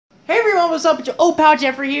Hey everyone, what's up? It's your old pal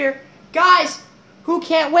Jeffrey here. Guys, who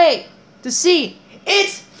can't wait to see?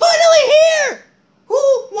 It's finally here! Who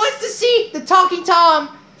wants to see the Talking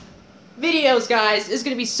Tom videos, guys? It's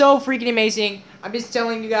gonna be so freaking amazing. I'm just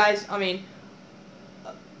telling you guys, oh,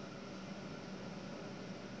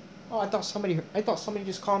 I thought somebody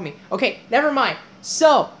just called me. Okay, never mind.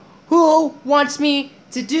 So, who wants me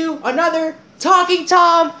to do another Talking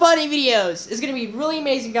Tom funny videos? It's gonna be really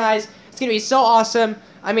amazing, guys. It's gonna be so awesome.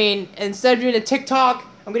 I mean, instead of doing a TikTok,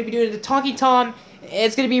 I'm gonna be doing the Talking Tom.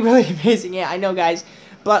 It's gonna be really amazing. Yeah, I know, guys.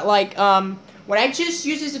 But like, what I just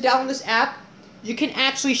used is to download this app. You can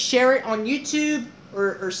actually share it on YouTube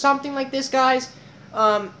or something like this, guys.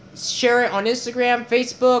 Share it on Instagram,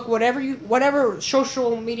 Facebook, whatever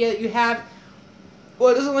social media you have. Well,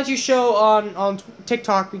 it doesn't let you show on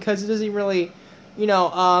TikTok because it doesn't really, it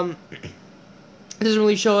doesn't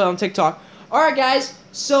really show it on TikTok. Alright, guys,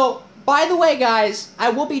 so, by the way, guys, I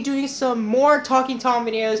will be doing some more Talking Tom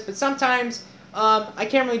videos, but sometimes, I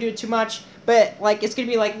can't really do it too much, but, like, it's gonna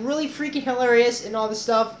be, like, really freaking hilarious and all this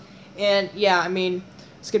stuff, and, yeah, I mean,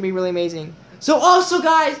 it's gonna be really amazing. So, also,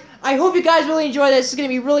 guys, I hope you guys really enjoy this. It's gonna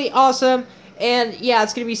be really awesome, and, yeah,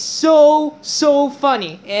 it's gonna be so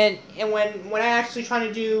funny, and when I actually try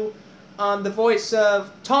to do, the voice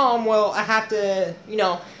of Tom, well, I have to,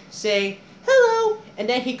 say, hello, and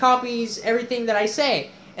then he copies everything that I say,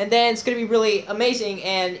 and then it's gonna be really amazing,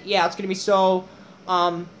 and yeah, it's gonna be so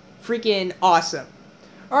freaking awesome.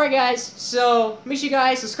 Alright, guys, so make sure you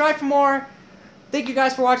guys subscribe for more. Thank you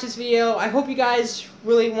guys for watching this video. I hope you guys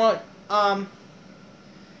really want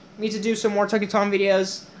me to do some more Talking Tom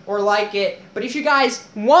videos or like it, but if you guys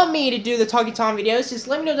want me to do the Talking Tom videos, just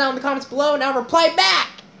let me know down in the comments below and I'll reply back.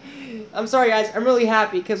 I'm sorry, guys, I'm really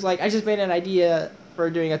happy because like I just made an idea for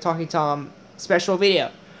doing a Talking Tom special video.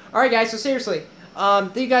 Alright, guys, so seriously,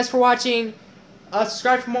 thank you guys for watching.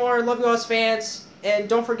 Subscribe for more. Love you all as fans. And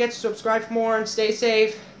don't forget to subscribe for more and stay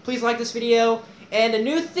safe. Please like this video. And a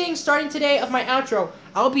new thing starting today of my outro,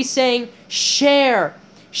 I'll be saying share.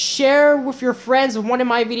 Share with your friends one of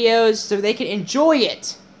my videos so they can enjoy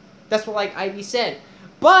it. That's what like Ivy said.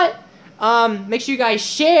 But make sure you guys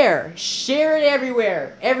share. Share it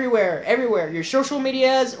everywhere. Everywhere. Your social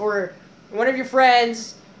medias or one of your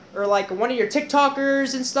friends or like one of your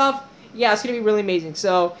TikTokers and stuff. Yeah, it's gonna be really amazing.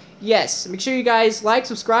 So yes, make sure you guys like,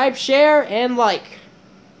 subscribe, share, and like.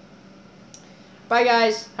 Bye,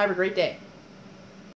 guys. Have a great day.